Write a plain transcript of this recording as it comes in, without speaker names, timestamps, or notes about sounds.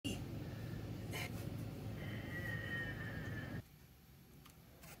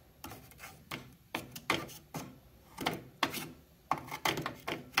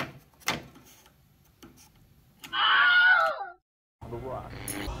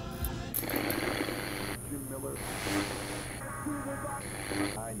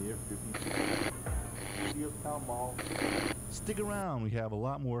Stick around, we have a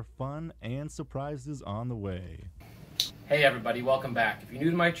lot more fun and surprises on the way. Hey everybody, welcome back. If you're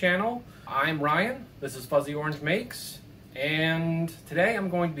new to my channel, I'm Ryan, this is Fuzzy Orange Makes, and today I'm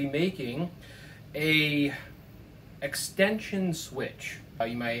going to be making a extension switch.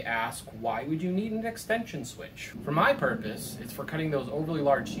 You may ask, why would you need an extension switch? For my purpose, it's for cutting those overly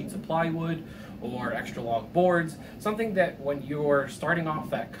large sheets of plywood or extra long boards, something that when you're starting off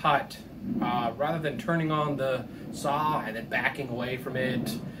that cut, rather than turning on the saw and then backing away from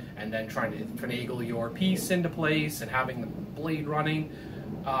it and then trying to finagle your piece into place and having the blade running,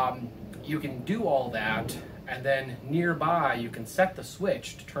 you can do all that, and then nearby you can set the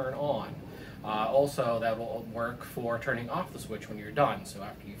switch to turn on. Also, that will work for turning off the switch when you're done. So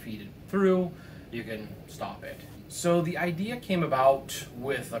after you feed it through, you can stop it. So the idea came about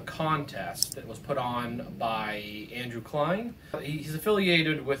with a contest that was put on by Andrew Klein. He's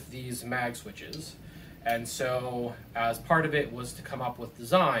affiliated with these mag switches. And so as part of it was to come up with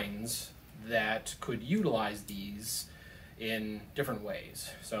designs that could utilize these in different ways.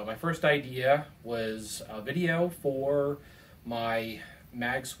 So my first idea was a video for my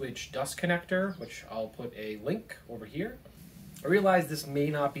mag switch dust connector, which I'll put a link over here. I realize this may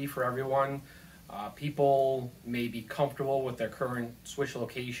not be for everyone. People may be comfortable with their current switch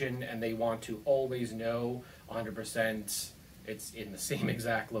location and they want to always know 100% it's in the same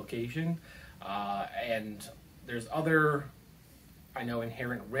exact location. And there's other, I know,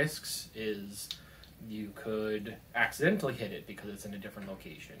 inherent risks is you could accidentally hit it because it's in a different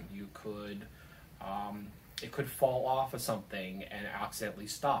location. You could, it could fall off of something and accidentally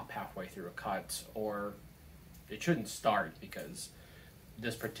stop halfway through a cut, or it shouldn't start because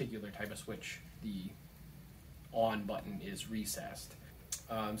this particular type of switch, the on button is recessed.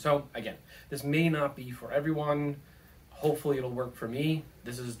 So again, this may not be for everyone. Hopefully it'll work for me.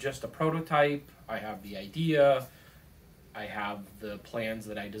 This is just a prototype. I have the idea. I have the plans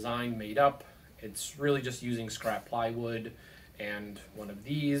that I designed made up. It's really just using scrap plywood and one of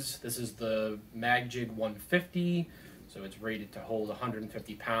these. This is the MagJig 150, so it's rated to hold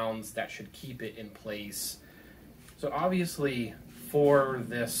 150 pounds. That should keep it in place. So obviously for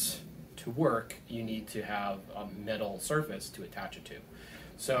this to work, you need to have a metal surface to attach it to.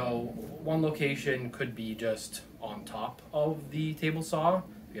 So one location could be just on top of the table saw.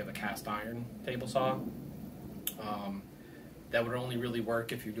 If you have a cast iron table saw, that would only really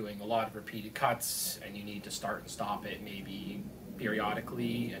work if you're doing a lot of repeated cuts and you need to start and stop it maybe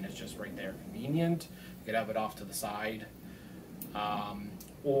periodically and it's just right there convenient. You could have it off to the side.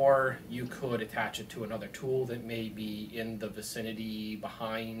 Or you could attach it to another tool that may be in the vicinity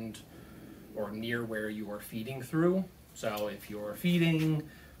behind or near where you are feeding through. So if you're feeding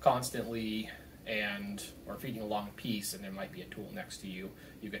constantly or feeding a long piece and there might be a tool next to you,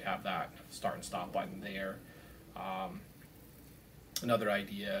 you could have that start and stop button there. Another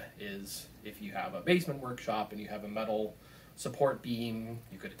idea is if you have a basement workshop and you have a metal support beam,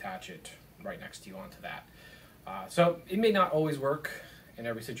 you could attach it right next to you onto that. So it may not always work in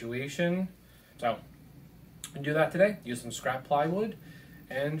every situation. So you can do that today. Use some scrap plywood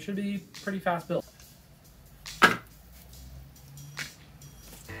and it should be pretty fast built.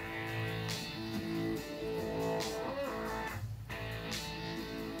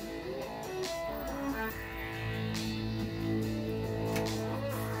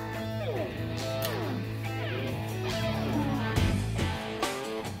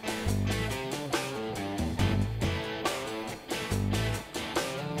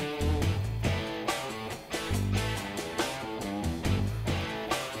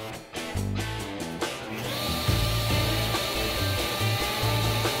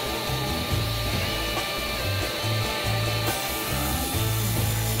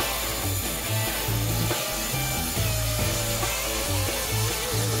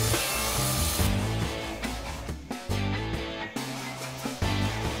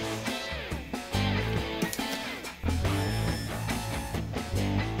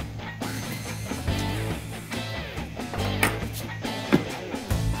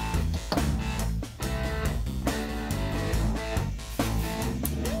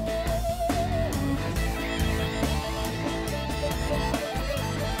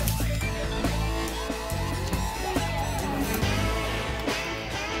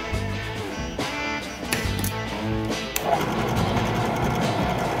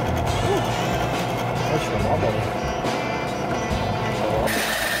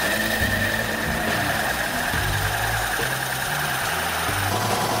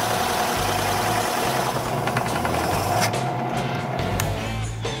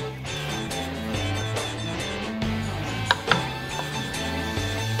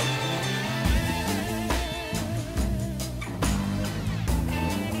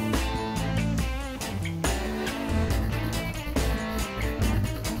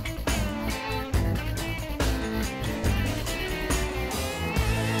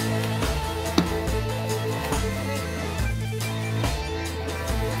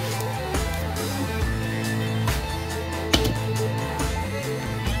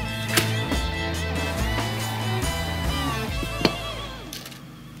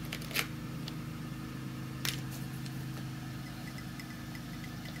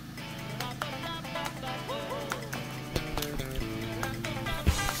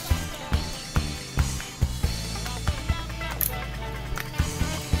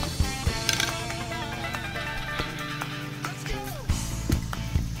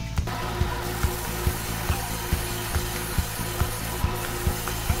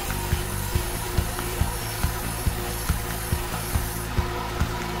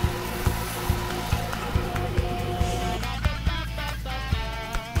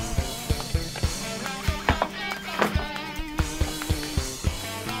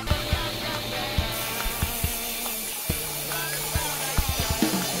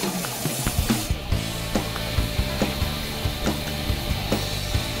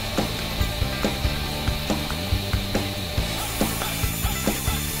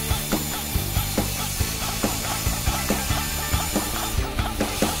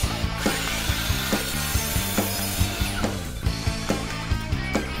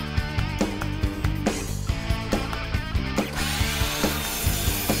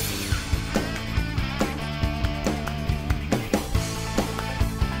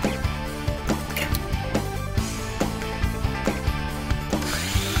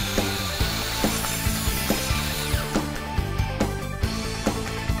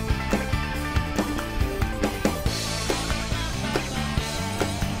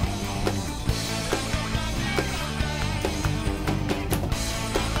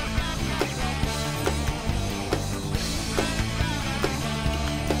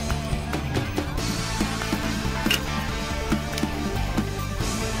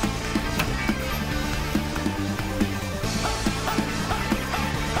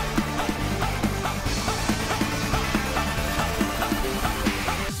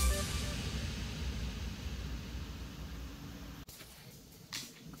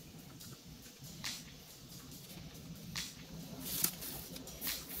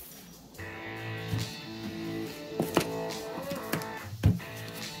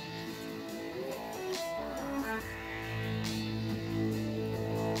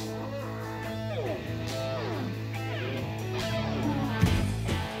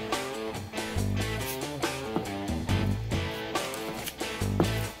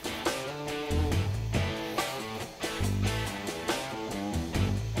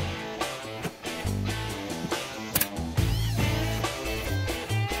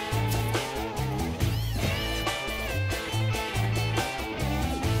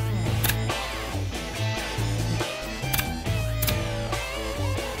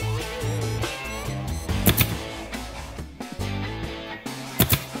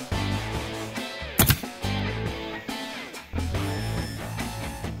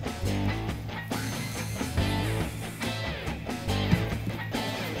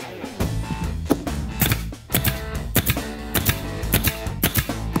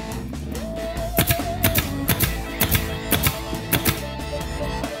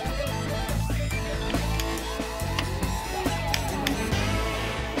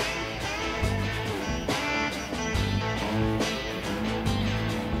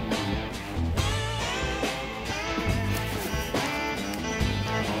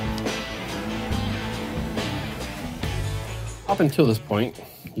 until this point,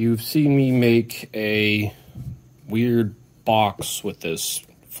 you've seen me make a weird box with this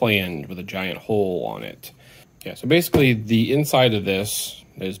flange with a giant hole on it. Yeah, so basically the inside of this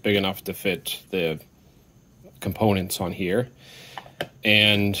is big enough to fit the components on here.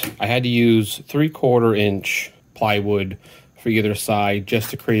 And I had to use 3/4 inch plywood for either side just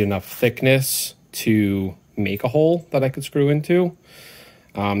to create enough thickness to make a hole that I could screw into.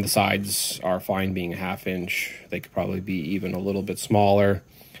 The sides are fine being a 1/2 inch. They could probably be even a little bit smaller.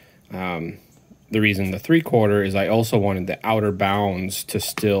 The reason the 3/4 is I also wanted the outer bounds to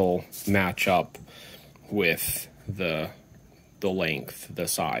still match up with the length, the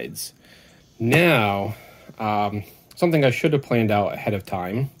sides. Now, something I should have planned out ahead of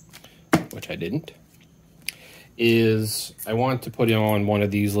time, which I didn't, is I want to put on one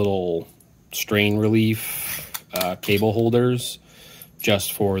of these little strain relief cable holders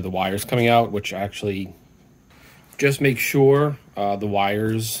just for the wires coming out, which actually just make sure the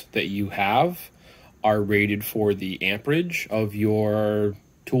wires that you have are rated for the amperage of your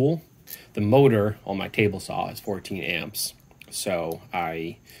tool. The motor on my table saw is 14 amps, so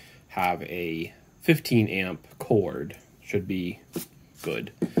I have a 15 amp cord, should be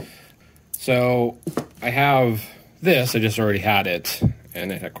good. So I have this, I just already had it,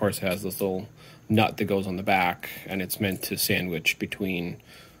 and it of course has this little nut that goes on the back, and it's meant to sandwich between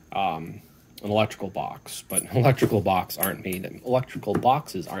an electrical box, but electrical boxes aren't made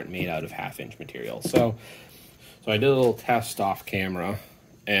out of 1/2 inch material. So I did a little test off camera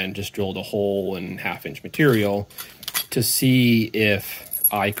and just drilled a hole in 1/2 inch material to see if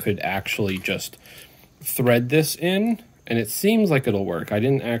I could actually just thread this in, and it seems like it'll work. I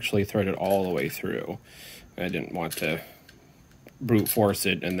didn't actually thread it all the way through. I didn't want to brute force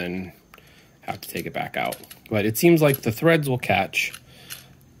it and then have to take it back out. But it seems like the threads will catch,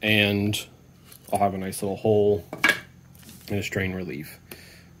 and I'll have a nice little hole and a strain relief.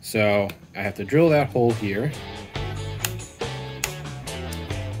 So I have to drill that hole here.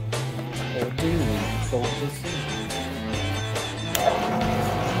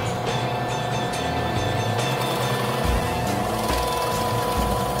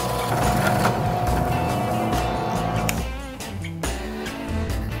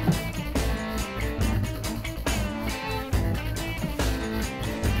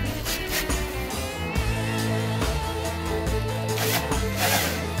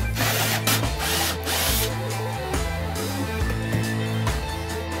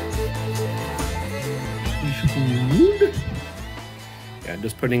 Yeah,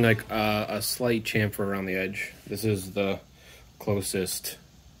 just putting like a slight chamfer around the edge. This is the closest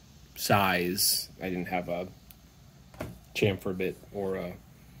size. I didn't have a chamfer bit or a,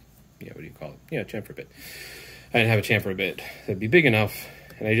 yeah, what do you call it? Yeah, chamfer bit. I didn't have a chamfer bit that'd be big enough,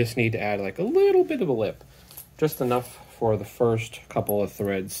 and I just need to add like a little bit of a lip. Just enough for the first couple of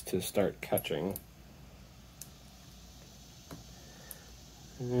threads to start catching.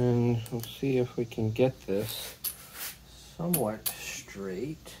 And we'll see if we can get this somewhat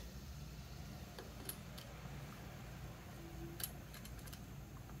straight.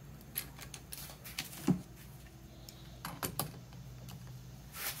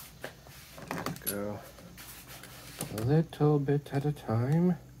 Go a little bit at a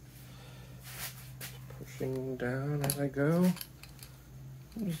time, pushing down as I go.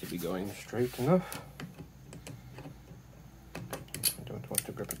 It needs to be going straight enough. I don't want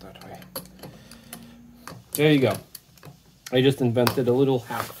to grip it that way. There you go. I just invented a little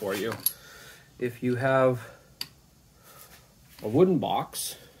hack for you. If you have a wooden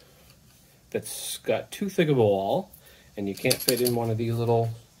box that's got too thick of a wall and you can't fit in one of these little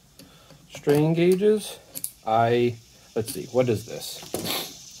strain gauges, let's see, what is this?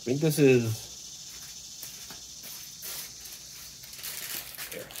 I think this is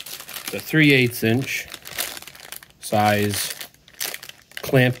the 3/8 inch size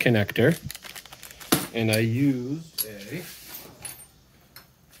clamp connector, and I used a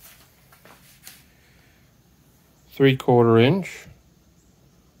 3/4 inch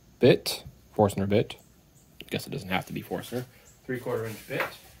bit, Forstner bit. I guess it doesn't have to be Forstner. 3/4 inch bit.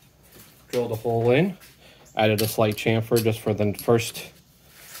 Drilled a hole in, added a slight chamfer just for the first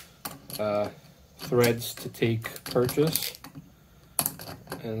threads to take purchase,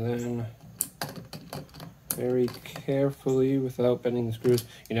 and then very carefully, without bending the screws.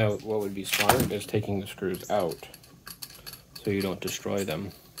 You know what would be smart is taking the screws out so you don't destroy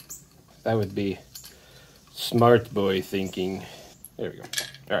them. That would be smart boy thinking. There we go.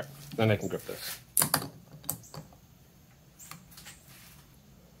 All right, then I can grip this.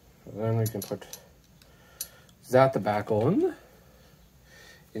 Then we can put that back on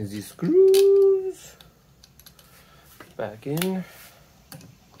in the screws. back in.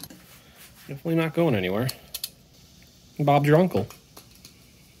 Definitely not going anywhere. Bob's your uncle.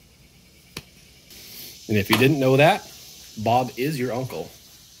 And if you didn't know that, Bob is your uncle.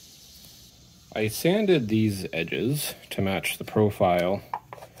 I sanded these edges to match the profile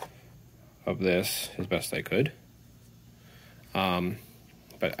of this as best I could.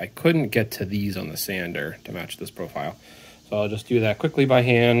 But I couldn't get to these on the sander to match this profile. So I'll just do that quickly by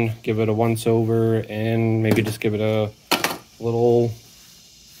hand, give it a once over, and maybe just give it a little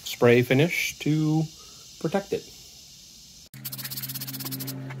spray finish to protect it.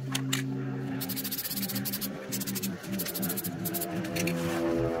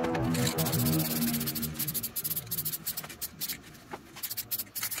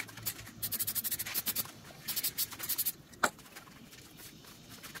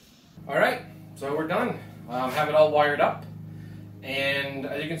 All right, so we're done. Have it all wired up. And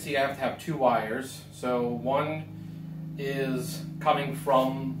as you can see, I have to have 2 wires. So one is coming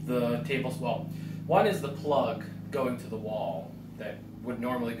from the table, well, one is the plug going to the wall that would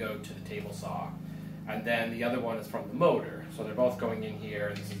normally go to the table saw. And then the other one is from the motor. So they're both going in here,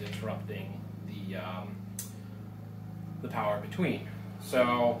 and this is interrupting the power between.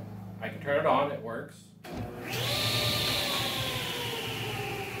 So I can turn it on, it works.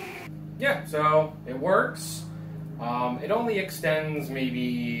 Yeah, so it works. It only extends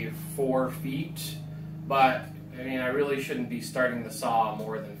maybe 4 feet, but I mean, I really shouldn't be starting the saw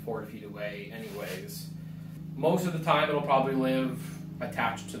more than 4 feet away anyways. Most of the time it'll probably live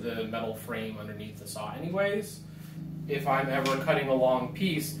attached to the metal frame underneath the saw anyways. If I'm ever cutting a long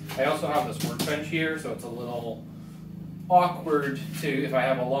piece, I also have this workbench here, so it's a little awkward to, if I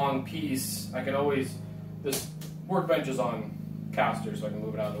have a long piece, I can always, this workbench is on casters so I can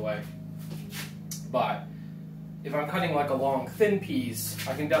move it out of the way. But if I'm cutting like a long thin piece,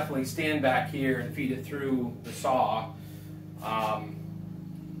 I can definitely stand back here and feed it through the saw,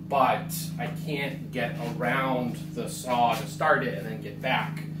 but I can't get around the saw to start it and then get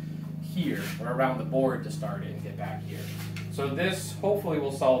back here, or around the board to start it and get back here. So this hopefully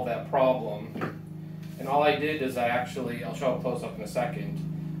will solve that problem. And all I did is I'll show up close up in a second,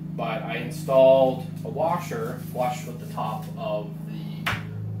 but I installed a washer flush with the top of the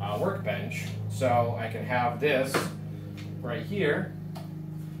workbench, so I can have this right here,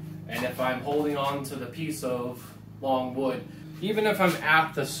 and if I'm holding on to the piece of long wood, even if I'm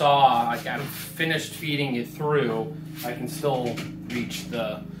at the saw, like I'm finished feeding it through, I can still reach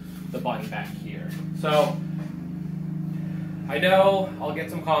the button back here. So I know I'll get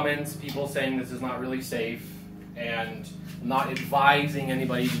some comments, people saying this is not really safe, and I'm not advising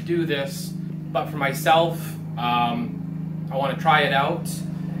anybody to do this, but for myself, I want to try it out.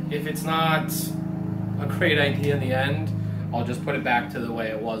 If it's not a great idea in the end, I'll just put it back to the way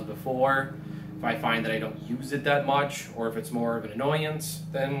it was before. If I find that I don't use it that much, or if it's more of an annoyance,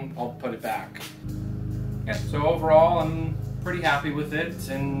 then I'll put it back. Yeah, so overall, I'm pretty happy with it,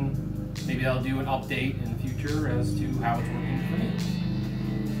 and maybe I'll do an update in the future as to how it's working for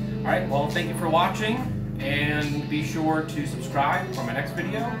me. All right, well, thank you for watching, and be sure to subscribe for my next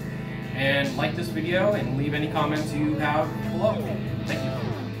video, and like this video, and leave any comments you have below. Thank you.